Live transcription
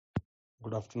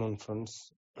Good afternoon friends.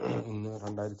 ഇന്ന്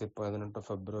 2018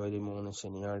 ഫെബ്രുവരി 3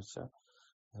 ശനിയാഴ്ച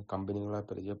കമ്പനികളെ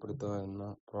പരിചയപ്പെടുത്തുക എന്ന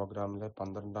പ്രോഗ്രാമിലെ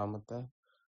 12ാമത്തെ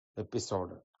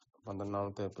എപ്പിസോഡ്.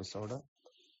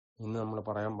 ഇന്ന് നമ്മൾ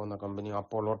പറയാൻ പോകുന്ന കമ്പനി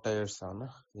അപ്പോളോ ടയേഴ്സ് ആണ്.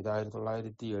 ഇത്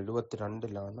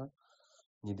 1972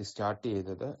 ഇത് സ്റ്റാർട്ട്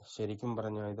ചെയ്തത്. ശരിക്കും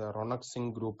പറഞ്ഞാൽ ഇത്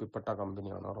റോണക്സിംഗ് ഗ്രൂപ്പിൽപ്പെട്ട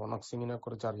കമ്പനിയാണ്. റോണക്സിംഗിനെ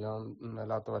കുറിച്ച് അറിയാൻ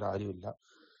മേലാത്തവരാരുമില്ല.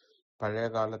 പഴയ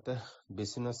കാലത്ത്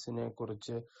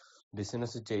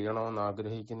ബിസിനസ് ചെയ്യണമെന്ന്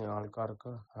ആഗ്രഹിക്കുന്ന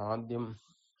ആൾക്കാർക്ക് ആദ്യം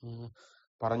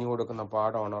പറഞ്ഞു കൊടുക്കുന്ന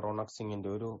പാഠമാണ് റോണക്സിംഗിന്റെ.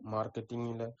 ഒരു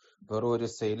മാർക്കറ്റിംഗില് വെറും ഒരു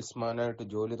സെയിൽസ്മാനായിട്ട്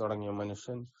ജോലി തുടങ്ങിയ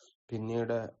മനുഷ്യൻ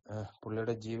പിന്നീട്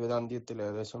പുള്ളിയുടെ ജീവിതാന്ത്യത്തിൽ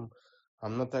ഏകദേശം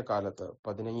അന്നത്തെ കാലത്ത്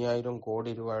 15,000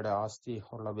 കോടി രൂപയുടെ ആസ്തി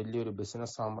ഉള്ള വലിയൊരു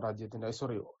ബിസിനസ് സാമ്രാജ്യത്തിന്റെ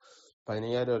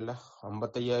 15,000 അല്ല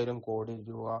 55,000 കോടി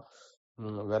രൂപ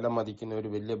വില മതിക്കുന്ന ഒരു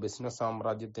വലിയ ബിസിനസ്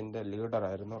സാമ്രാജ്യത്തിന്റെ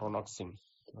ലീഡറായിരുന്നു റോണക്സിംഗ്.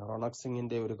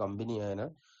 റോണക്സിംഗിന്റെ ഒരു കമ്പനിയാണ്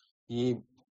ഈ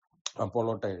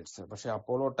അപ്പോളോ ടയേഴ്സ്. പക്ഷെ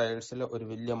അപ്പോളോ ടയേഴ്സിൽ ഒരു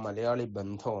വലിയ മലയാളി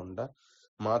ബന്ധമുണ്ട്.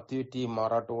 മാത്യു ടി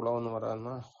മാറാട്ടുകുളം എന്ന്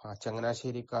പറയുന്ന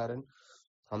ചങ്ങനാശ്ശേരിക്കാരൻ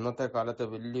അന്നത്തെ കാലത്ത്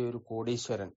വലിയൊരു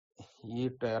കോടീശ്വരൻ ഈ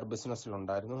ടയർ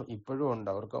ബിസിനസ്സിലുണ്ടായിരുന്നു. ഇപ്പോഴും ഉണ്ട്.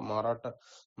 അവർക്ക്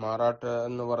മാറാട്ട്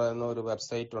എന്ന് പറയുന്ന ഒരു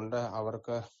വെബ്സൈറ്റ് ഉണ്ട്.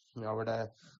 അവർക്ക് അവിടെ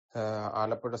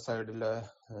ആലപ്പുഴ സൈഡില്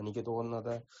എനിക്ക്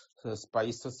തോന്നുന്നത്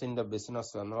സ്പൈസസിന്റെ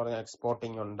ബിസിനസ് എന്ന് പറഞ്ഞാൽ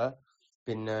എക്സ്പോർട്ടിംഗ് ഉണ്ട്.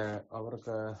 പിന്നെ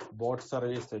അവർക്ക് ബോട്ട്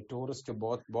സർവീസ്, ടൂറിസ്റ്റ്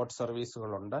ബോട്ട്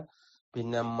സർവീസുകളുണ്ട്.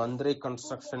 പിന്നെ മന്ത്രി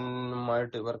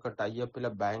കൺസ്ട്രക്ഷനുമായിട്ട് ഇവർക്ക് ടൈപ്പില്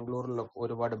ബാംഗ്ലൂരിൽ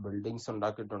ഒരുപാട് ബിൽഡിങ്സ്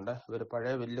ഉണ്ടാക്കിയിട്ടുണ്ട്. ഇവർ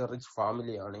പഴയ വലിയ റിച്ച്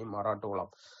ഫാമിലിയാണ് ഈ മാറാട്ടുകുളം.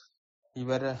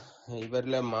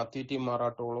 ഇവരിലെ മാത്യു ടി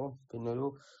മാറാട്ടുകുളവും പിന്നെ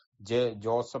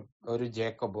ഒരു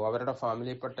ജേക്കബും അവരുടെ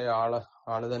ഫാമിലിയിൽപ്പെട്ട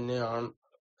ആള് തന്നെയാണ്.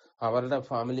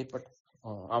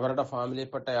 അവരുടെ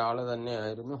ഫാമിലിയിൽപ്പെട്ട ആള്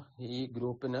തന്നെയായിരുന്നു ഈ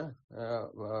ഗ്രൂപ്പിന്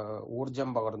ഊർജം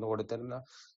പകർന്നു കൊടുത്തിരുന്ന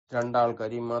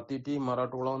രണ്ടാൾക്കാർ. ഈ മാത്യു ടി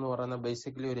മാറാട്ടുകുളം എന്ന് പറയുന്ന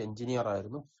ബേസിക്കലി ഒരു എഞ്ചിനീയർ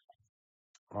ആയിരുന്നു.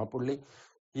 ആ പുള്ളി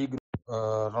ഈ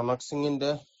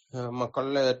റോണക്സിംഗിന്റെ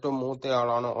മക്കളിലെ ഏറ്റവും മൂത്ത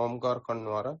ആളാണ് ഓംകാർ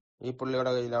കൻവാർ. ഈ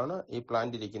പുള്ളിയുടെ കയ്യിലാണ് ഈ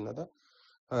പ്ലാന്റ് ഇരിക്കുന്നത്.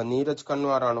 നീരജ്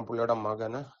കൻവാറാണ് പുള്ളിയുടെ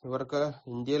മകന്. ഇവർക്ക്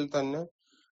ഇന്ത്യയിൽ തന്നെ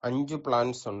 5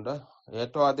 പ്ലാന്റ്സ് ഉണ്ട്.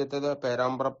 ഏറ്റവും ആദ്യത്തേത്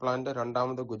പേരാമ്പ്ര പ്ലാന്റ്,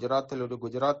 രണ്ടാമത് ഗുജറാത്തിൽ ഒരു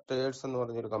ഗുജറാത്ത് ടയേഴ്സ് എന്ന്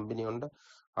പറഞ്ഞൊരു കമ്പനി ഉണ്ട്.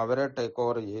 അവരെ ടേക്ക്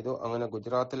ഓവർ ചെയ്തു. അങ്ങനെ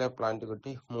ഗുജറാത്തിലെ പ്ലാന്റ്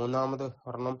കിട്ടി. മൂന്നാമത്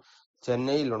ഒരെണ്ണം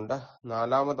ചെന്നൈയിലുണ്ട്.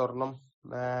 നാലാമതൊരെണ്ണം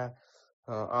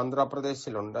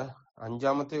ആന്ധ്രാപ്രദേശിലുണ്ട്.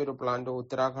 അഞ്ചാമത്തെ ഒരു പ്ലാന്റ്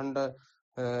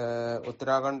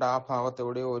ഉത്തരാഖണ്ഡ് ആ ഭാഗത്ത്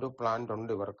എവിടെയോ ഒരു പ്ലാന്റ്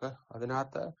ഉണ്ട് ഇവർക്ക്.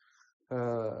 അതിനകത്ത്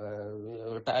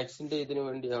ടാക്സിന്റെ ഇതിനു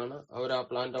വേണ്ടിയാണ് അവർ ആ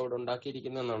പ്ലാന്റ് അവിടെ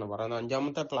ഉണ്ടാക്കിയിരിക്കുന്നതെന്നാണ് പറയുന്നത്.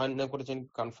 അഞ്ചാമത്തെ പ്ലാന്റിനെ കുറിച്ച്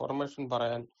എനിക്ക് കൺഫർമേഷൻ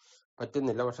പറയാൻ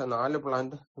പറ്റുന്നില്ല. പക്ഷെ 4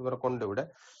 പ്ലാന്റ് ഇവർക്കുണ്ട് ഇവിടെ.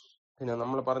 പിന്നെ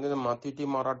നമ്മൾ പറഞ്ഞത് മാത്യു ടി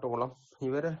മാറാട്ടുകുളം.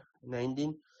 ഇവര്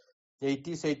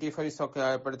 1980s 85s ഒക്കെ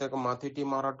ആയപ്പോഴത്തേക്ക് മാത്യു ടി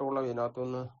മാറാട്ടുകുളം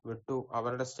ഇതിനകത്തുനിന്ന് വിട്ടു.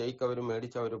 അവരുടെ സ്റ്റേക്ക് അവർ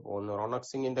മേടിച്ച് അവർ പോകുന്നു.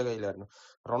 റോണക്സിംഗിന്റെ കയ്യിലായിരുന്നു.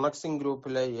 റോണക്സിംഗ്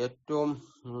ഗ്രൂപ്പിലെ ഏറ്റവും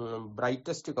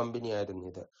ബ്രൈറ്റസ്റ്റ് കമ്പനിയായിരുന്നു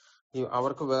ഇത്.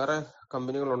 അവർക്ക് വേറെ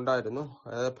കമ്പനികൾ ഉണ്ടായിരുന്നു.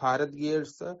 അതായത് Bharat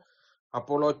gears,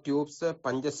 Apollo tubes,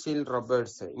 പഞ്ചസ്റ്റീൽ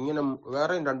rubbers, ഇങ്ങനെ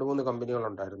വേറെയും 2-3 കമ്പനികൾ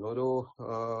ഉണ്ടായിരുന്നു.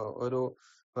 ഒരു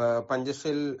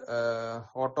പഞ്ചസ്റ്റീൽ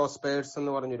ഓട്ടോ സ്പെയർസ്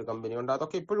എന്ന് പറഞ്ഞൊരു കമ്പനി ഉണ്ട്.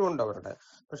 അതൊക്കെ ഇപ്പോഴും ഉണ്ട് അവരുടെ.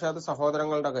 പക്ഷെ അത്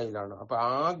സഹോദരങ്ങളുടെ കയ്യിലാണ്. അപ്പൊ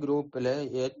ആ ഗ്രൂപ്പിലെ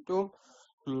ഏറ്റവും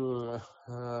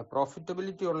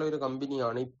പ്രോഫിറ്റബിലിറ്റി ഉള്ള ഒരു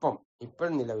കമ്പനിയാണ്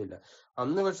ഇപ്പോഴും നിലവില്.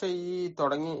 അന്ന് പക്ഷെ ഈ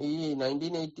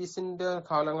 1980s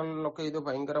കാലങ്ങളിലൊക്കെ ഇത്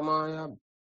ഭയങ്കരമായ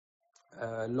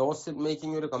ലോസ്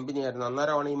മേക്കിംഗ് ഒരു കമ്പനിയായിരുന്നു.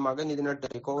 അന്നേരമാണ് ഈ മകൻ ഇതിനെ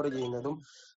ടേക്ക് ഓവർ ചെയ്യുന്നതും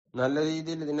നല്ല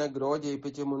രീതിയിൽ ഇതിനെ ഗ്രോ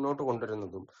ചെയ്യിപ്പിച്ച് മുന്നോട്ട്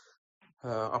കൊണ്ടുവരുന്നതും.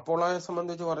 അപ്പോളോയെ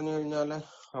സംബന്ധിച്ച് പറഞ്ഞു കഴിഞ്ഞാൽ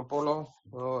അപ്പോളോ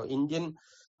ഇന്ത്യൻ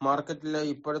മാർക്കറ്റിലെ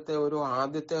ഇപ്പോഴത്തെ ഒരു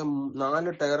ആദ്യത്തെ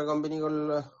 4 ടയർ കമ്പനികളിൽ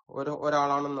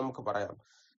ഒരാളാണെന്ന് നമുക്ക് പറയാം.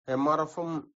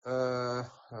 MRF-ഉം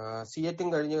സിയറ്റും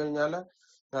കഴിഞ്ഞു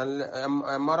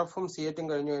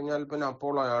കഴിഞ്ഞാൽ പിന്നെ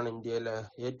അപ്പോളോ ആണ് ഇന്ത്യയിലെ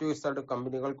A to Z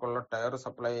കമ്പനികൾക്കുള്ള tyre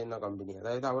supply ചെയ്യുന്ന കമ്പനി.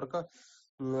 അതായത് അവർക്ക്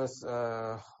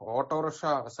ഓട്ടോറിക്ഷ,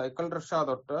 സൈക്കിൾ റിക്ഷ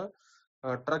തൊട്ട്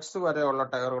ട്രക്സ് വരെയുള്ള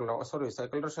ടയറുള്ള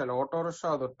ഓട്ടോറിക്ഷ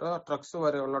തൊട്ട് ട്രക്സ്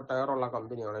വരെയുള്ള ടയറുള്ള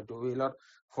കമ്പനിയാണ്. 2 wheeler,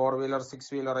 4 wheeler, 6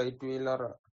 wheeler, 8 wheeler,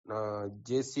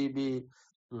 JCB,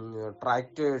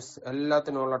 tractors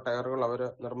എല്ലാത്തിനുമുള്ള ടയറുകൾ അവർ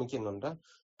നിർമ്മിക്കുന്നുണ്ട്.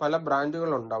 പല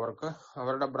ബ്രാൻഡുകളുണ്ട് അവർക്ക്.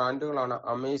 അവരുടെ ബ്രാൻഡുകളാണ്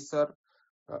അമേസർ,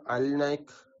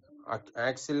 അൽനൈക്ക്,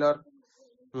 ആക്സിലർ,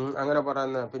 അങ്ങനെ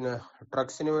പറയുന്ന. പിന്നെ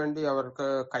ട്രക്സിന് വേണ്ടി അവർക്ക്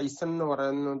കൈസൺ എന്ന്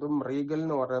പറയുന്നതും റീഗൽ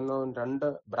എന്ന് പറയുന്നതും 2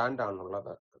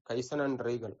 ബ്രാൻഡാണുള്ളത്. കൈസൺ ആൻഡ്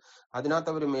റീഗൽ.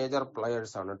 അതിനകത്ത് അവർ മേജർ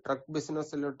പ്ലെയേഴ്സ് ആണ്. ട്രക്ക്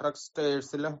ബിസിനസ്സിൽ, ട്രക്ക്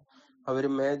ടയേഴ്സിൽ അവർ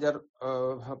മേജർ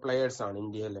പ്ലെയേഴ്സ് ആണ്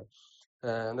ഇന്ത്യയില്.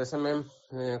 അതേസമയം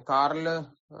കാറില്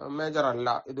മേജർ അല്ല,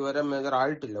 ഇതുവരെ മേജർ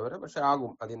ആയിട്ടില്ല അവര്. പക്ഷെ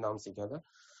ആകും അധികം താമസിക്കാതെ.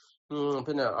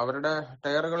 പിന്നെ അവരുടെ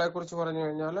ടയറുകളെ കുറിച്ച് പറഞ്ഞു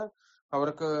കഴിഞ്ഞാൽ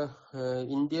അവർക്ക്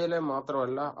ഇന്ത്യയിലെ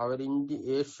മാത്രമല്ല, അവർ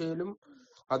ഏഷ്യയിലും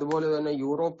അതുപോലെ തന്നെ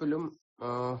യൂറോപ്പിലും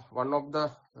one of the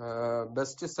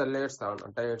best sellers ആണ്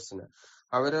ടയേഴ്സിന്.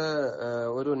 അവര്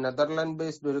ഒരു നെതർലാൻഡ്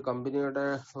ബേസ്ഡ് ഒരു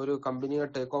കമ്പനിയെ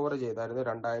ടേക്ക് ഓവർ ചെയ്തായിരുന്നു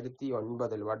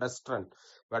 2009.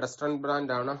 വെഡസ്ട്രൻ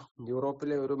ബ്രാൻഡ് ആണ്,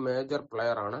 യൂറോപ്പിലെ ഒരു മേജർ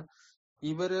പ്ലെയർ ആണ്.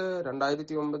 ഇവര്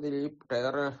 2009 ഈ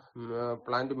ടയർ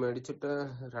പ്ലാന്റ് മേടിച്ചിട്ട്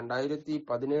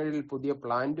 2017 പുതിയ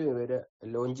പ്ലാന്റും ഇവര്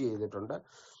ലോഞ്ച് ചെയ്തിട്ടുണ്ട്.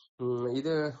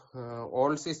 ഇത്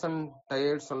ഓൾ സീസൺ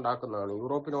ടയേഴ്സ് ഉണ്ടാക്കുന്നതാണ്.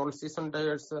 യൂറോപ്പിൽ ഓൾ സീസൺ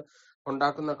ടയേഴ്സ്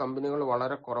ഉണ്ടാക്കുന്ന കമ്പനികൾ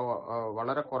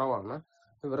വളരെ കുറവാണ്.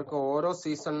 ഇവർക്ക് ഓരോ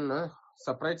സീസണിന്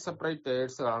സെപ്പറേറ്റ്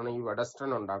ടയേഴ്സുകളാണ് ഈ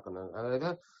വെഡസ്ട്രൻ ഉണ്ടാക്കുന്നത്. അതായത്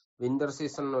വിന്റർ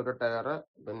സീസണിന് ഒരു ടയർ,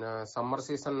 പിന്നെ സമ്മർ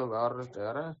സീസണിന് വേറൊരു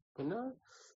ടയർ, പിന്നെ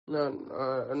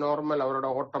നോർമൽ അവരുടെ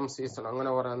ഓട്ടം സീസൺ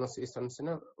അങ്ങനെ പറയുന്ന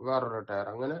സീസൺസിന് വേറൊരു ടയർ,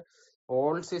 അങ്ങനെ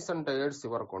ഓൾ സീസൺ ടയേഴ്സ്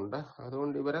ഇവർക്കുണ്ട്.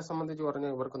 അതുകൊണ്ട് ഇവരെ സംബന്ധിച്ച്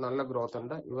പറഞ്ഞാൽ ഇവർക്ക് നല്ല ഗ്രോത്ത്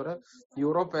ഉണ്ട്. ഇവർ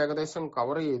യൂറോപ്പ് ഏകദേശം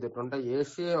കവർ ചെയ്തിട്ടുണ്ട്.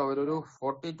 ഏഷ്യ അവരൊരു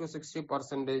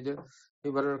 40-60%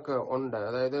 ഇവർക്ക് ഉണ്ട്.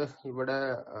 അതായത് ഇവിടെ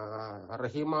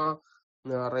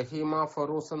റഹീമ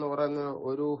ഫറൂസ് എന്ന് പറയുന്ന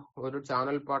ഒരു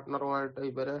ചാനൽ പാർട്ട്ണറുമായിട്ട്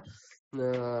ഇവര്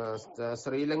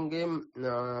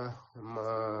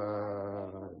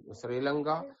ശ്രീലങ്ക,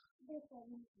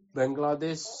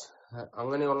 ബംഗ്ലാദേശ്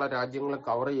അങ്ങനെയുള്ള രാജ്യങ്ങൾ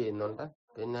കവർ ചെയ്യുന്നുണ്ട്.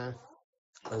 പിന്നെ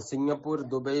സിംഗപ്പൂർ,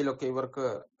 ദുബൈയിലൊക്കെ ഇവർക്ക്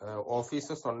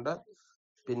ഓഫീസസ് ഉണ്ട്.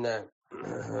 പിന്നെ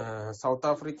സൗത്ത്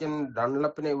ആഫ്രിക്കൻ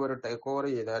ഡൺലപ്പിനെ ഇവർ ടേക്ക് ഓവർ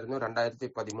ചെയ്തായിരുന്നു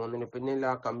 2013. പിന്നീട്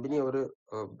ആ കമ്പനി ഒരു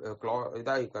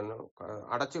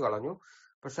അടച്ചു കളഞ്ഞു.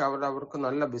 പക്ഷെ അവർക്ക്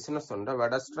നല്ല ബിസിനസ് ഉണ്ട്.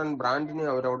 വെഡസ്ട്രൻ ബ്രാൻഡിനെ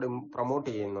അവരവിടെ പ്രൊമോട്ട്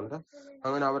ചെയ്യുന്നുണ്ട്.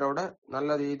 അങ്ങനെ അവരവിടെ നല്ല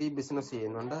രീതിയിൽ ബിസിനസ്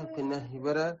ചെയ്യുന്നുണ്ട്. പിന്നെ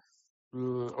ഇവര്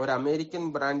ഒരു അമേരിക്കൻ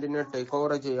ബ്രാൻഡിനെ ടേക്ക്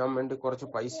ഓവർ ചെയ്യാൻ വേണ്ടി കുറച്ച്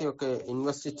പൈസയൊക്കെ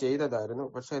ഇൻവെസ്റ്റ് ചെയ്തതായിരുന്നു.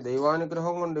 പക്ഷെ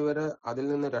ദൈവാനുഗ്രഹം കൊണ്ട് ഇവര് അതിൽ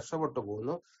നിന്ന് രക്ഷപ്പെട്ടു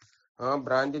പോകുന്നു. ആ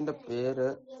ബ്രാൻഡിന്റെ പേര്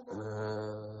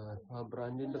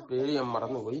ഞാൻ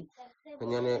മറന്നുപോയി.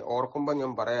 ഞാൻ ഓർക്കുമ്പോ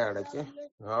ഞാൻ പറയാം ഇടയ്ക്ക്.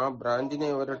 ആ ബ്രാൻഡിനെ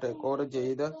ഇവര് ടേക്ക് ഓവർ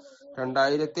ചെയ്ത്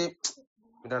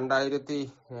 2009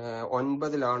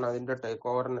 അതിന്റെ ടേക്ക്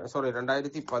ഓവറിന്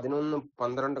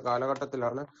 2011-12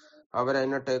 കാലഘട്ടത്തിലാണ്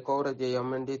അവരതിനെ ടേക്ക് ഓവർ ചെയ്യാൻ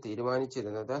വേണ്ടി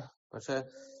തീരുമാനിച്ചിരുന്നത്. പക്ഷെ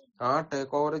ആ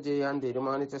ടേക്ക് ഓവർ ചെയ്യാൻ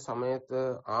തീരുമാനിച്ച സമയത്ത്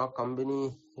ആ കമ്പനി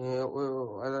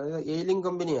അതായത് എയിലിംഗ്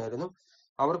കമ്പനി ആയിരുന്നു.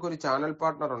 അവർക്കൊരു ചാനൽ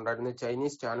പാർട്ട്ണർ ഉണ്ടായിരുന്നു,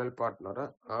 ചൈനീസ് ചാനൽ പാർട്ട്ണർ.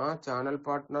 ആ ചാനൽ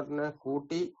പാർട്ട്ണറിനെ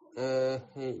കൂട്ടി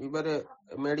ഇവര്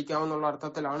മേടിക്കാവുന്നുള്ള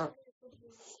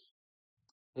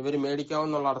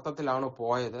അർത്ഥത്തിലാണ്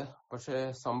പോയത്. പക്ഷെ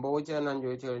സംഭവിച്ചതെന്നാന്ന്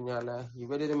ചോദിച്ചു കഴിഞ്ഞാല്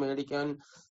ഇവരിത് മേടിക്കാൻ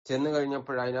ചെന്ന്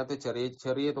കഴിഞ്ഞപ്പോൾ അതിനകത്ത്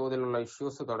ചെറിയ തോതിലുള്ള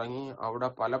ഇഷ്യൂസ് തുടങ്ങി. അവിടെ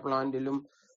പല പ്ലാന്റിലും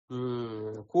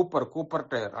കൂപ്പർ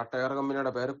ടയർ, ആ ടയർ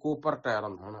കമ്പനിയുടെ പേര് കൂപ്പർ ടയർ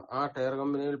എന്നാണ്. ആ ടയർ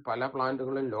കമ്പനിയിൽ പല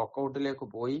പ്ലാന്റുകളും ലോക്കൌട്ടിലേക്ക്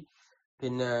പോയി.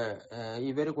 പിന്നെ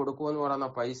ഇവര് കൊടുക്കുമെന്ന് പറയുന്ന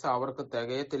പൈസ അവർക്ക്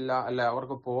തികയത്തില്ല, അല്ലെ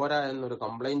അവർക്ക് പോരാ എന്നൊരു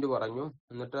കംപ്ലൈന്റ് പറഞ്ഞു.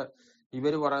 എന്നിട്ട്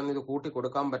ഇവര് പറയുന്നത് ഇത് കൂട്ടി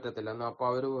കൊടുക്കാൻ പറ്റത്തില്ലെന്ന്. അപ്പൊ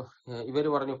ഇവര്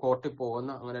പറഞ്ഞു കോർട്ടിൽ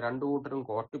പോകുന്ന. അങ്ങനെ രണ്ടു കൂട്ടരും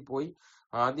കോർട്ടിൽ പോയി.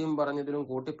 ആദ്യം പറഞ്ഞതിനും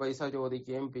കൂട്ടി പൈസ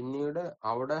ചോദിക്കുകയും പിന്നീട്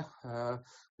അവിടെ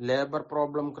ലേബർ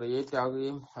പ്രോബ്ലം ക്രിയേറ്റ്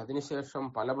ആകുകയും അതിനുശേഷം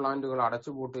പല പ്ലാന്റുകൾ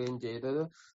അടച്ചുപൂട്ടുകയും ചെയ്തത്.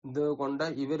 ഇതുകൊണ്ട്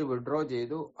ഇവർ വിഡ്രോ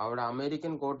ചെയ്തു. അവിടെ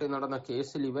അമേരിക്കൻ കോർട്ടിൽ നടന്ന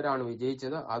കേസിൽ ഇവരാണ്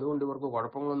വിജയിച്ചത്. അതുകൊണ്ട് ഇവർക്ക്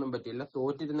കുഴപ്പങ്ങളൊന്നും പറ്റിയില്ല.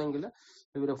 തോറ്റിരുന്നെങ്കിൽ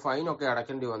ഇവര് ഫൈനൊക്കെ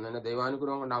അടയ്ക്കേണ്ടി വന്നേനെ.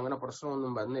 ദൈവാനുഗ്രഹം കൊണ്ട് അങ്ങനെ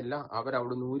പ്രശ്നമൊന്നും വന്നില്ല.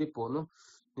 അവരവിടുന്ന് ഊരിപ്പോന്നു.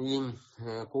 ഈ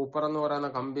കൂപ്പർ എന്ന് പറയുന്ന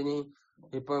കമ്പനി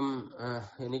ഇപ്പം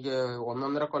എനിക്ക്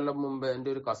 1.5 കൊല്ലം മുമ്പ് എന്റെ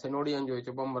ഒരു കസിനോട് ഞാൻ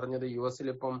ചോദിച്ചപ്പം പറഞ്ഞത് US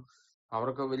ഇപ്പം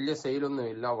അവർക്ക് വലിയ സെയിലൊന്നും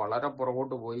ഇല്ല, വളരെ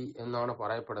പുറകോട്ട് പോയി എന്നാണ്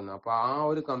പറയപ്പെടുന്നത്. അപ്പൊ ആ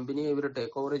ഒരു കമ്പനിയെ ഇവർ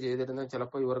ടേക്ക് ഓവർ ചെയ്തിരുന്ന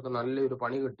ചിലപ്പോൾ ഇവർക്ക് നല്ലൊരു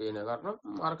പണി കിട്ടിയേനെ. കാരണം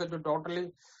മാർക്കറ്റ് ടോട്ടലി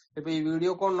ഇപ്പൊ ഈ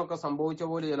വീഡിയോകോണിനൊക്കെ സംഭവിച്ച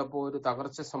പോലെ ചിലപ്പോൾ ഒരു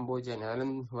തകർച്ച സംഭവിച്ചേനെ.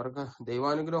 അതിലും ഇവർക്ക്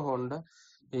ദൈവാനുഗ്രഹമുണ്ട്.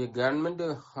 ഈ ഗവൺമെന്റ്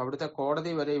അവിടുത്തെ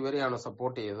കോടതി വരെ ഇവരെയാണ്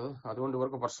സപ്പോർട്ട് ചെയ്തത്. അതുകൊണ്ട്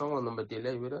ഇവർക്ക് പ്രശ്നങ്ങളൊന്നും പറ്റിയില്ല.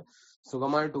 ഇവര്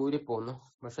സുഖമായിട്ട് ഊരിപ്പോന്നു.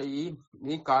 പക്ഷെ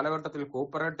ഈ കാലഘട്ടത്തിൽ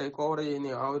കൂപ്പറെ ടേക്ക് ഓവർ ചെയ്യുന്ന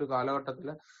ആ ഒരു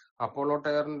കാലഘട്ടത്തില് അപ്പോളോ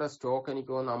ടയറിന്റെ സ്റ്റോക്ക്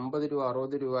എനിക്ക് തോന്നുന്നു 50 രൂപ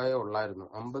 60 രൂപയോ ഉള്ളായിരുന്നു.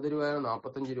 50 രൂപയോ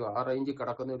 45 രൂപ ആ റേഞ്ചിൽ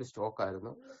കിടക്കുന്ന ഒരു സ്റ്റോക്ക്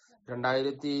ആയിരുന്നു.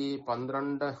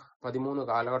 2012-13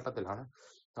 കാലഘട്ടത്തിലാണ്.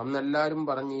 അന്ന് എല്ലാരും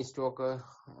പറഞ്ഞ് ഈ സ്റ്റോക്ക്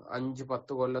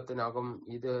 5-10 കൊല്ലത്തിനകം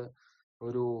ഇത്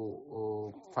ഒരു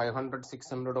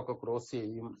 500-600 ഒക്കെ ക്രോസ്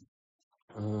ചെയ്യും,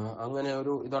 അങ്ങനെ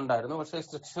ഒരു ഇതുണ്ടായിരുന്നു. പക്ഷെ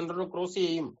 600 ക്രോസ്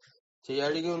ചെയ്യും,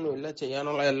 ചെയ്യാഴികയൊന്നുമില്ല.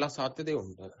 ചെയ്യാനുള്ള എല്ലാ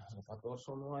സാധ്യതയുണ്ട്. 10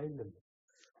 വർഷമൊന്നും ആയില്ലല്ലോ.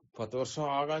 10 വർഷം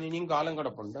ആകാൻ ഇനിയും കാലം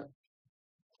കിടപ്പുണ്ട്.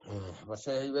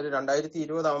 പക്ഷെ ഇവര്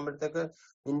 2020 ആകുമ്പോഴത്തേക്ക്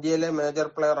ഇന്ത്യയിലെ മേജർ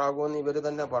പ്ലെയർ ആകുമെന്ന് ഇവര്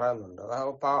തന്നെ പറയുന്നുണ്ട്.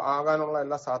 ആകാനുള്ള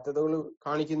എല്ലാ സാധ്യതകളും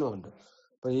കാണിക്കുന്നുമുണ്ട്.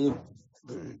 അപ്പൊ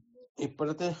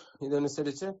ഇപ്പോഴത്തെ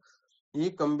ഇതനുസരിച്ച് ഈ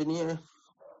കമ്പനിയെ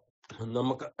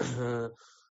നമുക്ക്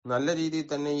നല്ല രീതിയിൽ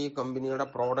തന്നെ ഈ കമ്പനിയുടെ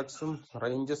പ്രോഡക്ട്സും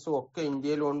റേഞ്ചസും ഒക്കെ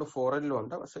ഇന്ത്യയിലും ഉണ്ട്, ഫോറിനിലും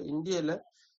ഉണ്ട്. പക്ഷെ ഇന്ത്യയില്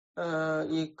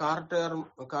ഈ കാർ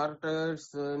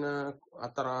ടയേഴ്സിന്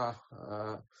അത്ര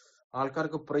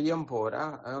ആൾക്കാർക്ക് പ്രിയം പോരാ.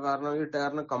 കാരണം ഈ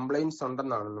ടയറിന് കംപ്ലൈൻസ്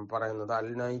ഉണ്ടെന്നാണ് പറയുന്നത്.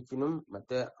 അൽനൈക്കിനും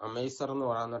മറ്റേ അമേസർ എന്ന്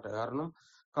പറയുന്ന ടയറിനും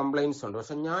കംപ്ലൈൻസ് ഉണ്ട്.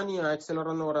 പക്ഷെ ഞാൻ ഈ ആക്സിലർ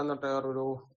എന്ന് പറയുന്ന ടയർ ഒരു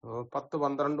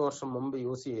 10-12 വർഷം മുമ്പ്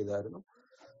യൂസ് ചെയ്തായിരുന്നു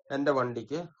എന്റെ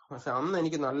വണ്ടിക്ക്. പക്ഷെ അന്ന്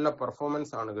എനിക്ക് നല്ല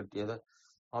പെർഫോമൻസ് ആണ് കിട്ടിയത്.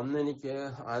 അന്ന് എനിക്ക്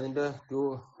അതിന്റെ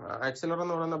ആക്സിലർ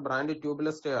എന്ന് പറയുന്ന ബ്രാൻഡ്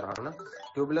ട്യൂബ്ലെസ് ടയർ ആണ്.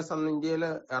 ട്യൂബ്ലെസ് അന്ന് ഇന്ത്യയിൽ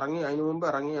ഇറങ്ങി, അതിനു മുമ്പ്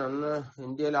ഇറങ്ങി. അന്ന്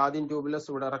ഇന്ത്യയിൽ ആദ്യം ട്യൂബ്ലെസ്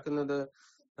ഇവിടെ ഇറക്കുന്നത്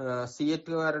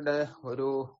സിയറ്റുകാരുടെ ഒരു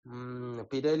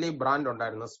പിരേലി ബ്രാൻഡ്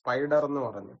ഉണ്ടായിരുന്നു, സ്പൈഡർ എന്ന്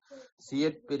പറഞ്ഞു.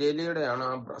 സിയറ്റ് പിരേലിയുടെയാണ്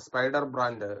ആ സ്പൈഡർ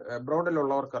ബ്രാൻഡ്.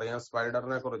 എബ്രോഡിലുള്ളവർക്ക് അറിയാം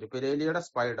സ്പൈഡറിനെ കുറിച്ച്. പിരേലിയുടെ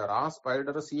സ്പൈഡർ, ആ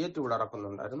സ്പൈഡർ സിയറ്റ് ഇവിടെ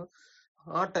ഇറക്കുന്നുണ്ടായിരുന്നു.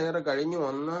 ആ ടയർ കഴിഞ്ഞു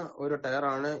വന്ന ഒരു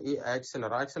ടയറാണ് ഈ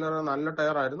ആക്സിലർ. ആക്സിലർ നല്ല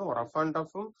ടയറായിരുന്നു, റഫ് ആൻഡ്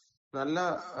ടഫും നല്ല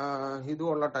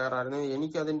ഇതുമുള്ള ടയറായിരുന്നു.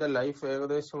 എനിക്ക് അതിന്റെ ലൈഫ്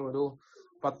ഏകദേശം ഒരു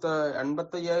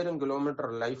 85,000 കിലോമീറ്റർ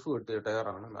ലൈഫ് കിട്ടിയ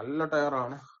ടയറാണ്. നല്ല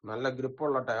ടയറാണ്, നല്ല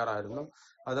ഗ്രിപ്പുള്ള ടയറായിരുന്നു.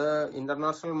 അത്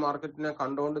ഇന്റർനാഷണൽ മാർക്കറ്റിനെ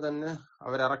കണ്ടുകൊണ്ട് തന്നെ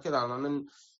അവരിറക്കിയതാണ്. അന്ന്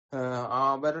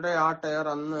അവരുടെ ആ ടയർ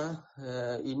അന്ന്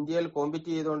ഇന്ത്യയിൽ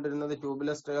കോമ്പീറ്റ് ചെയ്തുകൊണ്ടിരുന്നത്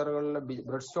ട്യൂബ്ലെസ് ടയറുകളിൽ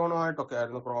ബ്രിഡ്സ്റ്റോണുമായിട്ടൊക്കെ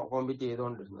ആയിരുന്നു കോമ്പീറ്റ്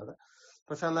ചെയ്തുകൊണ്ടിരുന്നത്.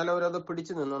 പക്ഷെ എന്നാലും അവരത്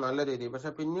പിടിച്ചു നിന്നു നല്ല രീതിയിൽ.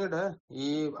 പക്ഷെ പിന്നീട് ഈ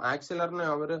ആക്സിലറിനെ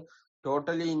അവര്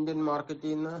ടോട്ടലി ഇന്ത്യൻ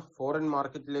മാർക്കറ്റിൽ നിന്ന് ഫോറിൻ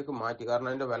മാർക്കറ്റിലേക്ക് മാറ്റി. കാരണം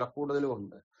അതിന്റെ വില കൂടുതലും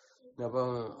ഉണ്ട്. അപ്പം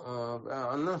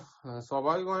അന്ന്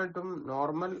സ്വാഭാവികമായിട്ടും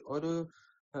നോർമൽ ഒരു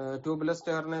ട്യൂബ്ലെസ്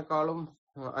ടയറിനേക്കാളും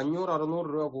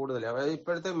 500-600 രൂപ കൂടുതൽ. അതായത്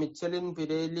ഇപ്പോഴത്തെ മിച്ചലിൻ,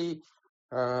 പിരേലി,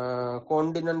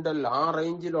 കോണ്ടിനെന്റൽ ആ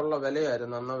റേഞ്ചിലുള്ള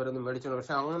വിലയായിരുന്നു അന്ന് അവരൊന്നും മേടിച്ചത്.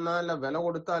 പക്ഷെ അങ്ങനെ വില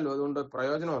കൊടുത്താലും അതുകൊണ്ട്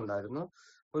പ്രയോജനം ഉണ്ടായിരുന്നു.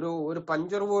 ഒരു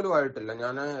പഞ്ചർ പോലും ആയിട്ടില്ല.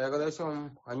 ഞാൻ ഏകദേശം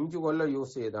 5 കൊല്ലം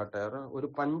യൂസ് ചെയ്ത ടയർ ഒരു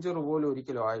പഞ്ചർ പോലും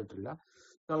ഒരിക്കലും ആയിട്ടില്ല.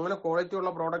 അങ്ങനെ ക്വാളിറ്റി ഉള്ള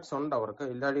പ്രോഡക്ട്സ് ഉണ്ട് അവർക്ക്,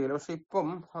 ഇല്ലാടില്ല. പക്ഷെ ഇപ്പം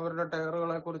അവരുടെ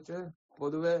ടയറുകളെ കുറിച്ച്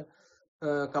പൊതുവെ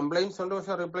കംപ്ലൈൻസ് ഉണ്ട്.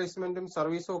 പക്ഷെ റീപ്ലേസ്മെന്റും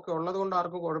സർവീസും ഒക്കെ ഉള്ളത് കൊണ്ട്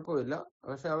ആർക്കും കുഴപ്പമില്ല.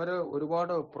 പക്ഷെ അവര്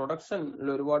ഒരുപാട് പ്രൊഡക്ഷനിൽ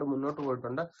ഒരുപാട് മുന്നോട്ട്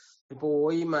പോയിട്ടുണ്ട്. ഇപ്പൊ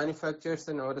OE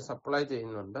മാനുഫാക്ചേഴ്സിന് അവർ സപ്ലൈ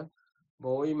ചെയ്യുന്നുണ്ട്.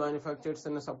 OE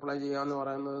മാനുഫാക്ചേഴ്സിന് സപ്ലൈ ചെയ്യാന്ന്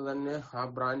പറയുന്നത് തന്നെ ആ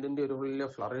ബ്രാൻഡിന്റെ ഒരു വലിയ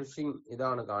ഫ്ലറിഷിങ്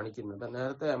ഇതാണ് കാണിക്കുന്നത്.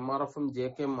 നേരത്തെ MRFും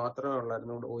JKയും മാത്രമേ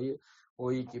ഉള്ളായിരുന്നു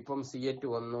OEക്ക്. ഇപ്പം സിയറ്റ്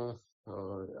വന്നു,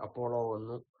 അപ്പോളോ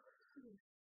വന്നു.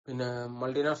 പിന്നെ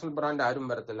മൾട്ടിനാഷണൽ ബ്രാൻഡ് ആരും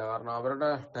വരത്തില്ല. കാരണം അവരുടെ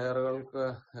ടയറുകൾക്ക്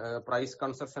പ്രൈസ്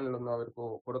കൺസെഷനിലൊന്നും അവർക്ക്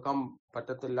കൊടുക്കാൻ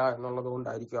പറ്റത്തില്ല എന്നുള്ളത്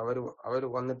കൊണ്ടായിരിക്കും അവർ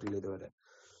വന്നിട്ടില്ല ഇതുവരെ.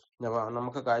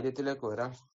 നമുക്ക് കാര്യത്തിലേക്ക്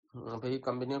വരാം. അപ്പൊ ഈ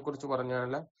കമ്പനിയെ കുറിച്ച്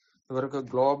പറഞ്ഞാൽ ഇവർക്ക്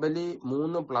ഗ്ലോബലി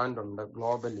 3 പ്ലാന്റ് ഉണ്ട്.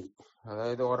 ഗ്ലോബലി,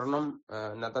 അതായത് ഒരെണ്ണം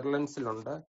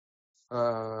നെതർലൻഡ്സിലുണ്ട്,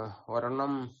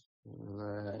 ഒരെണ്ണം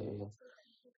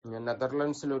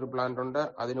നെതർലൻഡ്സിൽ ഒരു പ്ലാന്റ് ഉണ്ട്,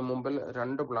 അതിനു മുമ്പിൽ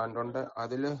 2 പ്ലാന്റ് ഉണ്ട്.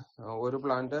 അതിൽ ഒരു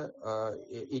പ്ലാന്റ്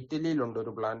ഇറ്റലിയിലുണ്ട്,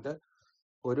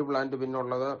 ഒരു പ്ലാന്റ് പിന്നെ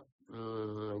ഉള്ളത്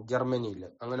ജർമ്മനിയിൽ.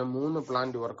 അങ്ങനെ 3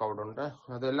 പ്ലാന്റ് ഇവർക്ക് അവിടെ ഉണ്ട്.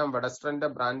 അതെല്ലാം വെഡസ്ട്രന്റെ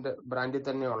ബ്രാൻഡിൽ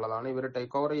തന്നെ ഉള്ളതാണ്. ഇവർ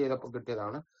ടേക്ക് ഓവർ ചെയ്തപ്പോൾ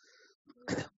കിട്ടിയതാണ്.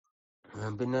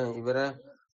 പിന്നെ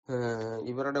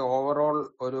ഇവരുടെ ഓവറോൾ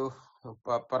ഒരു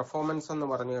പെർഫോമൻസ് എന്ന്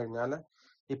പറഞ്ഞു കഴിഞ്ഞാൽ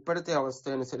ഇപ്പോഴത്തെ അവസ്ഥ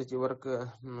അനുസരിച്ച് ഇവർക്ക്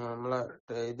നമ്മളെ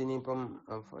ഇതിനിപ്പം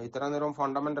ഇത്ര നേരം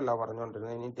ഫണ്ടമെന്റലാ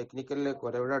പറഞ്ഞുകൊണ്ടിരുന്നത്. ഇനി ടെക്നിക്കലിലേക്ക്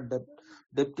വരെ ഇവിടെ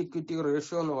ഡെപ്റ്റ് ഇക്വിറ്റി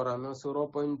റേഷ്യോ എന്ന് പറയുന്നത്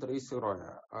 0.30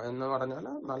 എന്ന് പറഞ്ഞാൽ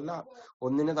നല്ല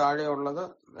ഒന്നിന് താഴെയുള്ളത്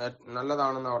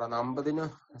നല്ലതാണെന്നാണ് പറയുന്നത്. 50-ന്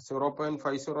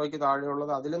 0.50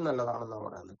 താഴെയുള്ളത് അതിലും നല്ലതാണെന്നാണ്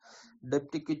പറയുന്നത്.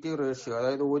 ഡെപ്റ്റ് ഇക്വിറ്റി റേഷ്യോ,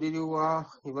 അതായത് 1 രൂപ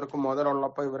ഇവർക്ക്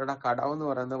മുതലുള്ളപ്പോൾ ഇവരുടെ കടമെന്ന്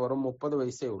പറയുന്നത് വെറും 30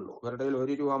 പൈസയേ ഉള്ളൂ. ഇവരുടെ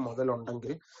 1 രൂപ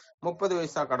മുതലുണ്ടെങ്കിൽ 30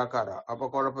 പൈസ കടക്കാരാ. അപ്പൊ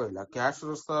കുഴപ്പമില്ല. Cash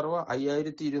reserve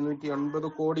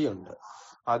 5280 കോടിയുണ്ട്.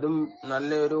 അതും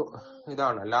നല്ലൊരു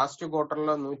ഇതാണ്. ലാസ്റ്റ് ക്വാർട്ടറിൽ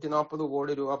 140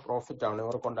 കോടി രൂപ പ്രോഫിറ്റ് ആണ്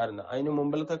ഇവർക്കുണ്ടായിരുന്നത്. അതിന്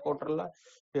മുമ്പിലത്തെ ക്വാർട്ടറിൽ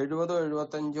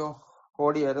 70-75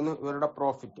 കോടിയായിരുന്നു ഇവരുടെ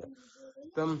പ്രോഫിറ്റ്.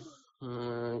 ഇപ്പം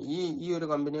ഈ ഒരു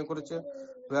കമ്പനിയെ കുറിച്ച്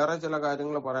വേറെ ചില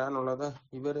കാര്യങ്ങൾ പറയാനുള്ളത്,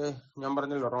 ഞാൻ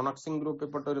പറഞ്ഞല്ലോ റോണക്സിംഗ്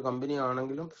ഗ്രൂപ്പിൽപ്പെട്ട ഒരു കമ്പനി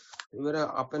ആണെങ്കിലും ഇവര്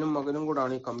അപ്പനും മകനും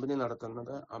കൂടാണ് ഈ കമ്പനി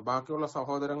നടത്തുന്നത്. ബാക്കിയുള്ള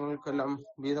സഹോദരങ്ങൾക്കെല്ലാം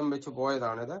വീതം വെച്ച്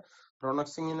പോയതാണിത്.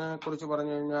 റോണക്സിംഗിനെ കുറിച്ച്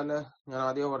പറഞ്ഞു കഴിഞ്ഞാൽ ഞാൻ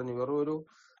ആദ്യം പറഞ്ഞു, വെറും ഒരു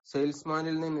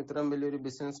സെയിൽസ്മാനിൽ നിന്ന് ഇത്രയും വലിയൊരു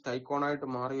ബിസിനസ് ടൈക്കോണായിട്ട്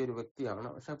മാറിയ ഒരു വ്യക്തിയാണ്.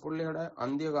 പക്ഷെ പുള്ളിയുടെ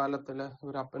അന്ത്യകാലത്തില്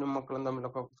ഇവർ അപ്പനും മക്കളും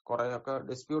തമ്മിലൊക്കെ കുറെയൊക്കെ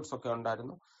ഡിസ്പ്യൂട്ട്സ് ഒക്കെ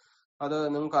ഉണ്ടായിരുന്നു. അത്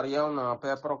നിങ്ങൾക്ക് അറിയാവുന്ന,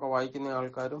 പേപ്പറൊക്കെ വായിക്കുന്ന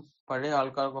ആൾക്കാരും പഴയ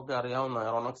ആൾക്കാർക്കൊക്കെ അറിയാവുന്ന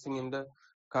റോണക്സിംഗിന്റെ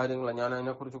കാര്യങ്ങൾ. ഞാൻ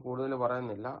അതിനെക്കുറിച്ച് കൂടുതൽ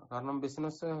പറയുന്നില്ല. കാരണം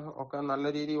ബിസിനസ് ഒക്കെ നല്ല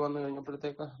രീതിയിൽ വന്നു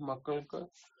കഴിഞ്ഞപ്പോഴത്തേക്ക് മക്കൾക്ക്,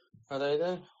 അതായത്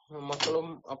മക്കളും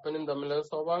അപ്പനും തമ്മിൽ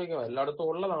സ്വാഭാവികമായി എല്ലായിടത്തും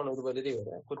ഉള്ളതാണ് ഒരു പരിധി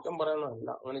വരെ, കുറ്റം പറയുന്നതല്ല,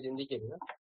 അങ്ങനെ ചിന്തിക്കരുത്.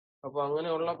 അപ്പൊ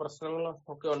അങ്ങനെയുള്ള പ്രശ്നങ്ങൾ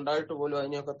ഒക്കെ ഉണ്ടായിട്ട് പോലും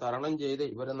അതിനെയൊക്കെ തരണം ചെയ്ത്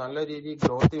ഇവര് നല്ല രീതിയിൽ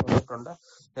ഗ്രോത്ത് വന്നിട്ടുണ്ട്.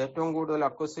 ഏറ്റവും കൂടുതൽ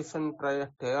അക്വസിഷൻ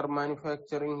ടയർ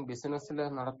മാനുഫാക്ചറിങ് ബിസിനസ്സിൽ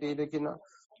നടത്തിയിരിക്കുന്ന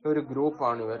ഒരു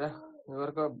ഗ്രൂപ്പാണ്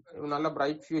ഇവർക്ക് നല്ല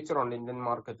ബ്രൈറ്റ് ഫ്യൂച്ചർ ഉണ്ട് ഇന്ത്യൻ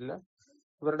മാർക്കറ്റിൽ.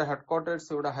 ഇവരുടെ ഹെഡ്ക്വാർട്ടേഴ്സ്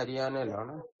ഇവിടെ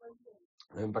ഹരിയാനയിലാണ്.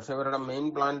 പക്ഷെ ഇവരുടെ മെയിൻ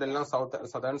പ്ലാന്റ് എല്ലാം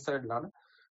സദേൺ സൈഡിലാണ്.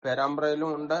 പേരാമ്പ്രയിലും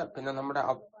ഉണ്ട്. പിന്നെ നമ്മുടെ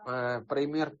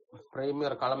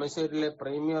പ്രീമിയർ കളമശ്ശേരിയിലെ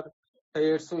പ്രീമിയർ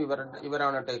ടയേഴ്സും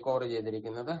ഇവരാണ് ടേക്ക് ഓവർ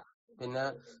ചെയ്തിരിക്കുന്നത്. പിന്നെ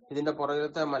ഇതിന്റെ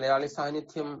പുറകിലത്തെ മലയാളി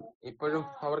സാന്നിധ്യം ഇപ്പോഴും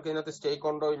അവർക്ക് ഇതിനകത്ത് സ്റ്റേക്ക്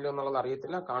ഉണ്ടോ ഇല്ലയോ എന്നുള്ളത്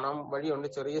അറിയത്തില്ല. കാണാൻ വഴിയുണ്ട്,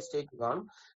 ചെറിയ സ്റ്റേക്ക് കാണും.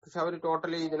 പക്ഷെ അവർ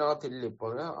ടോട്ടലി ഇതിനകത്തില്ല.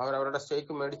 ഇപ്പോൾ അവരവരുടെ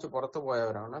സ്റ്റേക്ക് മേടിച്ച് പുറത്തു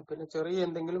പോയവരാണ്. പിന്നെ ചെറിയ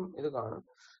എന്തെങ്കിലും ഇത് കാണും.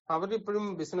 അവരിപ്പോഴും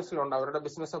ബിസിനസ്സിലുണ്ട്. അവരുടെ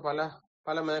ബിസിനസ്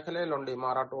പല മേഖലയിലുണ്ട്. ഈ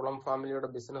മാറാട്ടോളം ഫാമിലിയുടെ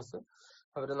ബിസിനസ്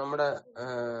അവര് നമ്മുടെ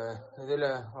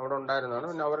ഇതില് അവിടെ ഉണ്ടായിരുന്നതാണ്.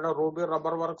 പിന്നെ അവരുടെ റൂബി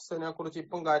റബ്ബർ വർക്ക്സിനെ കുറിച്ച്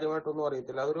ഇപ്പം കാര്യമായിട്ടൊന്നും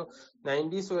അറിയത്തില്ല. അതൊരു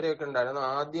 90s വരെയൊക്കെ ഉണ്ടായിരുന്നു.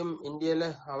 ആദ്യം ഇന്ത്യയില്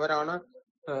അവരാണ്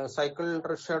സൈക്കിൾ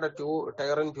റിക്ഷയുടെ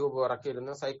ടയറും ട്യൂബ്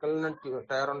ഇറക്കിയിരുന്നത്. സൈക്കിളിന്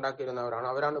ടയർ ഉണ്ടാക്കിയിരുന്നവരാണ്.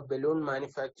 അവരാണ് ബലൂൺ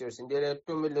മാനുഫാക്ചേഴ്സ്. ഇന്ത്യയിലെ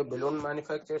ഏറ്റവും വലിയ ബലൂൺ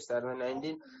മാനുഫാക്ചേഴ്സ് ആയിരുന്നു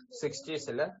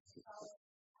 1960s.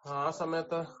 ആ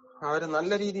സമയത്ത് അവര്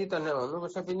നല്ല രീതിയിൽ തന്നെ വന്നു.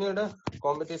 പക്ഷെ പിന്നീട്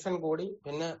കോമ്പറ്റീഷൻ കൂടി.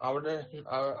 പിന്നെ അവിടെ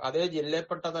അതേ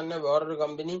ജില്ലയിൽപ്പെട്ട തന്നെ വേറൊരു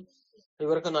കമ്പനി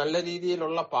ഇവർക്ക് നല്ല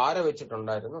രീതിയിലുള്ള പാര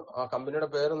വെച്ചിട്ടുണ്ടായിരുന്നു. ആ കമ്പനിയുടെ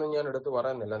പേരൊന്നും ഞാൻ എടുത്തു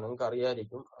പറയുന്നില്ല, നിങ്ങൾക്ക്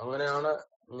അറിയായിരിക്കും. അങ്ങനെയാണ്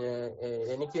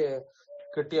എനിക്ക്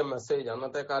കിട്ടിയ മെസ്സേജ്.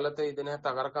 അന്നത്തെ കാലത്ത് ഇതിനെ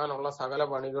തകർക്കാനുള്ള സകല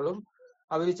പണികളും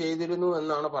അവര് ചെയ്തിരുന്നു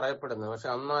എന്നാണ് പറയപ്പെടുന്നത്. പക്ഷെ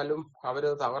എന്നാലും അവര്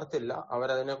തകർത്തില്ല.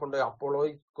 അവരതിനെ കൊണ്ട്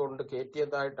അപ്പോളോയിൽ കൊണ്ട്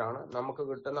കയറ്റിയതായിട്ടാണ് നമുക്ക്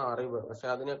കിട്ടുന്ന അറിവ്. പക്ഷെ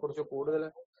അതിനെക്കുറിച്ച് കൂടുതൽ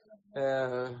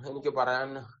എനിക്ക്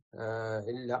പറയാൻ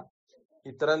ഇല്ല.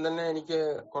 ഇത്രയും തന്നെ എനിക്ക്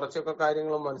കുറച്ചൊക്കെ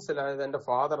കാര്യങ്ങൾ മനസ്സിലായത് എന്റെ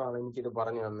ഫാദറാണ് എനിക്കിത്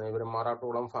പറഞ്ഞു തന്നത്. ഇവര്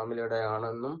മാറാട്ടോളം ഫാമിലിയുടെ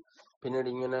ആണെന്നും പിന്നീട്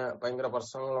ഇങ്ങനെ ഭയങ്കര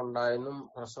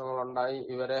പ്രശ്നങ്ങളുണ്ടായി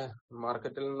ഇവരെ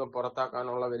മാർക്കറ്റിൽ നിന്ന്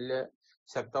പുറത്താക്കാനുള്ള വലിയ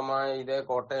ശക്തമായ ഇതേ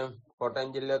കോട്ടയം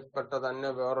ജില്ലയിൽപ്പെട്ട തന്നെ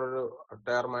വേറൊരു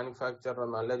ടയർ മാനുഫാക്ചറർ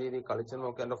നല്ല രീതിയിൽ കളിച്ചു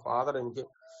നോക്കി എന്റെ ഫാദർ എനിക്ക്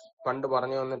പണ്ട്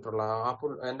പറഞ്ഞു തന്നിട്ടുള്ള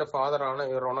എന്റെ ഫാദറാണ്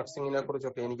ഈ റോണക് സിംഗിനെ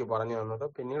കുറിച്ചൊക്കെ എനിക്ക് പറഞ്ഞു തന്നത്.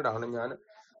 പിന്നീടാണ് ഞാൻ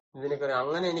ഇതിനൊക്കെ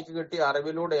അങ്ങനെ എനിക്ക് കിട്ടിയ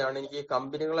അറിവിലൂടെയാണ് എനിക്ക് ഈ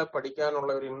കമ്പനികളെ പഠിക്കാനുള്ള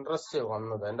ഒരു ഇൻട്രസ്റ്റ്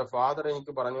വന്നത്. എന്റെ ഫാദർ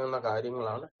എനിക്ക് പറഞ്ഞു തന്ന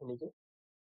കാര്യങ്ങളാണ് എനിക്ക്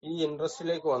ഈ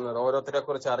ഇൻട്രസ്റ്റിലേക്ക് വന്നത്. ഓരോരുത്തരെ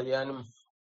കുറിച്ച് അറിയാനും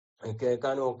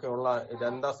കേൾക്കാനും ഒക്കെ ഉള്ള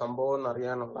ഇതെന്താ സംഭവം എന്ന്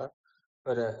അറിയാനുള്ള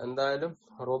എന്തായാലും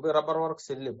റൂബി റബ്ബർ വർക്ക്സ്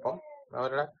ഇല്ല ഇപ്പം.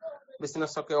 അവരുടെ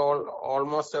ബിസിനസ് ഒക്കെ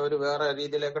ഓൾമോസ്റ്റ് അവർ വേറെ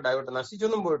രീതിയിലേക്ക് ഡൈവേർട്ട്,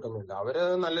 നശിച്ചൊന്നും പോയിട്ടൊന്നുമില്ല. അവര്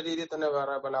നല്ല രീതിയിൽ തന്നെ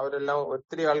വേറെ അവരെല്ലാം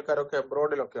ഒത്തിരി ആൾക്കാരൊക്കെ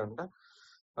എബ്രോഡിലൊക്കെ ഉണ്ട്.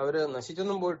 അവര്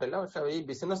നശിച്ചൊന്നും പോയിട്ടില്ല. പക്ഷെ ഈ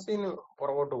ബിസിനസ്സിന്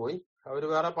പുറകോട്ട് പോയി. അവര്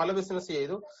വേറെ പല ബിസിനസ്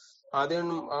ചെയ്തു. ആദ്യം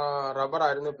റബ്ബർ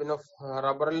ആയിരുന്നു. പിന്നെ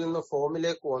റബ്ബറിൽ നിന്ന് ഫോം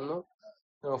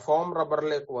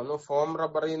റബ്ബറിലേക്ക് വന്നു. ഫോം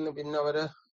റബ്ബറിൽ നിന്ന് പിന്നെ അവര്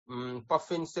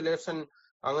പഫ് ഇൻസുലേഷൻ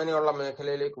അങ്ങനെയുള്ള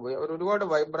മേഖലയിലേക്ക് പോയി. അവർ ഒരുപാട്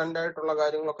വൈബ്രന്റ് ആയിട്ടുള്ള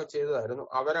കാര്യങ്ങളൊക്കെ ചെയ്തതായിരുന്നു.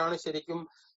 അവരാണ് ശരിക്കും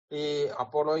ഈ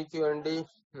അപ്പോളോയ്ക്ക് വേണ്ടി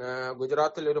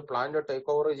ഗുജറാത്തിൽ ഒരു പ്ലാന്റ് ടേക്ക്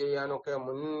ഓവർ ചെയ്യാനൊക്കെ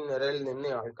മുൻനിരയിൽ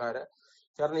നിന്ന ആൾക്കാര്.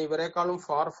 കാരണം ഇവരെക്കാളും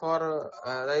ഫാർ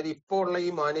അതായത് ഇപ്പോൾ ഉള്ള ഈ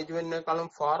മാനേജ്മെന്റിനേക്കാളും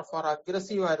ഫാർ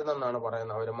അഗ്രസീവ് ആയിരുന്നെന്നാണ്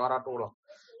പറയുന്നത്. അവര് മാറാട്ടോളം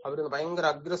അവര് ഭയങ്കര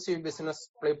അഗ്രസീവ് ബിസിനസ്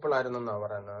പീപ്പിൾ ആയിരുന്നെന്നാണ്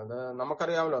പറയുന്നത്. അത്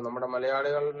നമുക്കറിയാമല്ലോ, നമ്മുടെ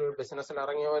മലയാളികൾ ബിസിനസ്സിൽ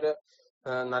ഇറങ്ങിയവര്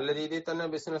നല്ല രീതിയിൽ തന്നെ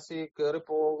ബിസിനസ്സിൽ കയറി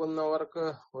പോകുന്നവർക്ക്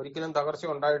ഒരിക്കലും തകർച്ച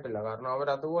ഉണ്ടായിട്ടില്ല. കാരണം അവർ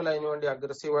അതുപോലെ അതിനുവേണ്ടി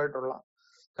അഗ്രസീവായിട്ടുള്ള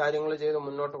കാര്യങ്ങൾ ചെയ്ത്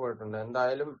മുന്നോട്ട് പോയിട്ടുണ്ട്.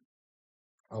 എന്തായാലും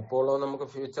അപ്പോളോ നമുക്ക്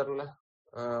ഫ്യൂച്ചറിൽ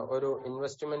ഒരു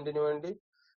ഇൻവെസ്റ്റ്മെന്റിന് വേണ്ടി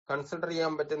കൺസിഡർ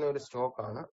ചെയ്യാൻ പറ്റുന്ന ഒരു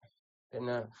സ്റ്റോക്കാണ്.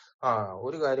 പിന്നെ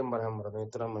ഒരു കാര്യം പറയാൻ പറഞ്ഞു,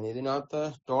 ഇത്ര മതി. ഇതിനകത്ത്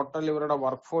ടോട്ടൽ ഇവരുടെ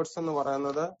വർക്ക് ഫോഴ്സ് എന്ന്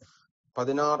പറയുന്നത്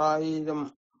 16,000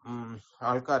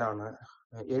 ആൾക്കാരാണ്.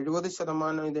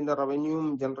 70% ഇതിന്റെ റവന്യൂവും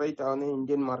ജനറേറ്റ് ആവുന്ന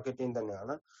ഇന്ത്യൻ മാർക്കറ്റിൽ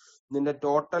തന്നെയാണ്. ഇതിന്റെ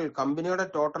കമ്പനിയുടെ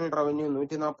ടോട്ടൽ റവന്യൂ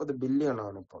 140 ബില്യൺ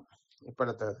ആണ്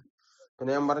ഇപ്പോഴത്തേത്.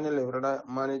 പിന്നെ ഞാൻ പറഞ്ഞല്ലോ, ഇവരുടെ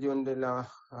മാനേജ്മെന്റിൽ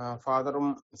ഫാദറും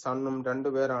സണ്ണും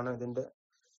രണ്ടുപേരാണ് ഇതിന്റെ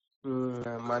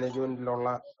മാനേജ്മെന്റിലുള്ള,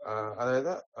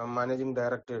 അതായത് മാനേജിംഗ്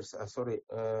ഡയറക്ടേഴ്സ്,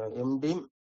 എംഡിയും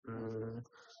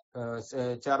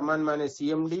ചെയർമാൻ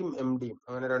CMDയും MDയും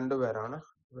അങ്ങനെ രണ്ടുപേരാണ്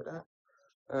ഇവര്.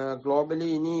 ഗ്ലോബലി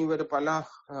ഇനി ഇവര് പല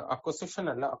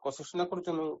അക്വസിഷനെ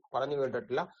കുറിച്ചൊന്നും പറഞ്ഞു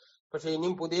കേട്ടിട്ടില്ല. പക്ഷെ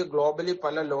ഇനിയും പുതിയ ഗ്ലോബലി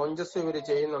പല ലോഞ്ചസ് ഇവർ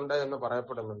ചെയ്യുന്നുണ്ട് എന്ന്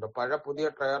പറയപ്പെടുന്നുണ്ട്. പുതിയ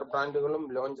ടയർ ബ്രാൻഡുകളും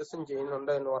ലോഞ്ചസും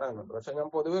ചെയ്യുന്നുണ്ട് എന്ന് പറയുന്നുണ്ട്. പക്ഷെ ഞാൻ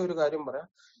പൊതുവെ ഒരു കാര്യം പറയാം,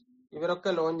 ഇവരൊക്കെ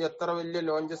എത്ര വലിയ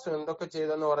ലോഞ്ചസ് എന്തൊക്കെ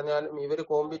ചെയ്തെന്ന് പറഞ്ഞാലും ഇവര്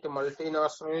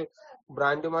മൾട്ടിനാഷണൽ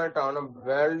ബ്രാൻഡുമായിട്ടാണ്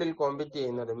വേൾഡിൽ കോമ്പീറ്റ്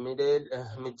ചെയ്യുന്നത്.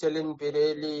 മിച്ചലിൻ,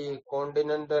 പിരേലി,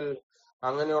 കോണ്ടിനെന്റൽ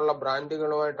അങ്ങനെയുള്ള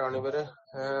ബ്രാൻഡുകളുമായിട്ടാണ് ഇവര്,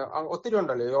 ഒത്തിരി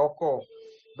ഉണ്ടല്ലോ, യോക്കോ,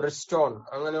 ബ്രിസ്റ്റോൺ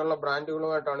അങ്ങനെയുള്ള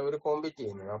ബ്രാൻഡുകളുമായിട്ടാണ് ഇവർ കോമ്പീറ്റ്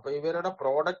ചെയ്യുന്നത്. അപ്പൊ ഇവരുടെ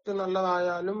പ്രോഡക്റ്റ്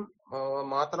നല്ലതായാലും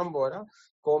മാത്രം പോരാ,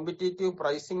 കോമ്പറ്റീറ്റീവ്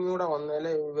പ്രൈസിംഗ് കൂടെ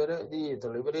വന്നാലേ ഇവര് ഇത്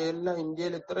ചെയ്യത്തുള്ളൂ. ഇവരെല്ലാം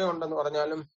ഇന്ത്യയിൽ ഇത്രയും ഉണ്ടെന്ന്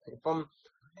പറഞ്ഞാലും ഇപ്പം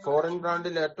ഫോറിൻ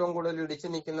ബ്രാൻഡിൽ ഏറ്റവും കൂടുതൽ ഇടിച്ചു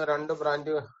നിൽക്കുന്ന 2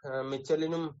 ബ്രാൻഡ്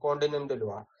മിച്ചലിനും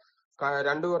കോണ്ടിനെന്റലുമാണ്.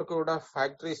 രണ്ടുപേർക്കും ഇവിടെ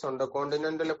ഫാക്ടറീസ് ഉണ്ട്.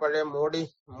 കോണ്ടിനെന്റൽ പഴയ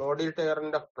മോഡി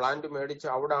ടയറിന്റെ പ്ലാന്റ് മേടിച്ച്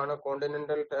അവിടാണ്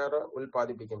കോണ്ടിനെന്റൽ ടയർ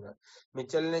ഉൽപ്പാദിപ്പിക്കുന്നത്.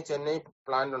 മിച്ചലിന് ചെന്നൈ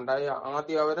പ്ലാന്റ് ഉണ്ടായി.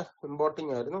 ആദ്യം അവര്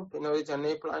ഇമ്പോർട്ടിംഗ് ആയിരുന്നു, പിന്നെ അവർ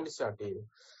ചെന്നൈ പ്ലാന്റ് സ്റ്റാർട്ട് ചെയ്തു.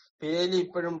 പിരേലി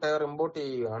ഇപ്പോഴും ടയർ ഇമ്പോർട്ട്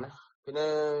ചെയ്യുകയാണ്. പിന്നെ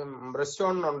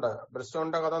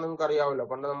ബ്രിസ്റ്റോണിന്റെ കഥ നിങ്ങൾക്ക് അറിയാമല്ലോ,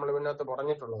 പണ്ട് നമ്മൾ ഇതിനകത്ത്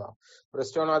പറഞ്ഞിട്ടുള്ളതാണ്.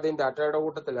 ബ്രിസ്റ്റോൺ ആദ്യം ടാറ്റയുടെ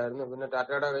കൂട്ടത്തിലായിരുന്നു, പിന്നെ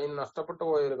ടാറ്റയുടെ കയ്യിൽ നിന്ന് നഷ്ടപ്പെട്ടു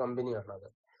പോയ ഒരു കമ്പനിയാണ് അത്.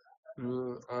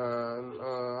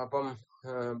 അപ്പം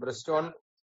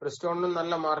ബ്രിസ്റ്റോണിനും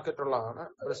നല്ല മാർക്കറ്റ് ഉള്ളതാണ്.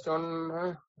 ബ്രിസ്റ്റോണിന്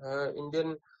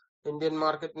ഇന്ത്യൻ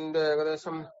മാർക്കറ്റിന്റെ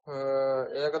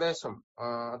ഏകദേശം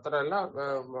അത്രയല്ല,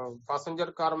 പാസഞ്ചർ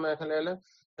കാർ മേഖലയിൽ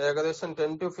ഏകദേശം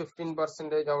 10 to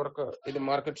 15% അവർക്ക് ഇത്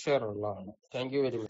മാർക്കറ്റ് ഷെയർ ഉള്ളതാണ്. Thank you very much.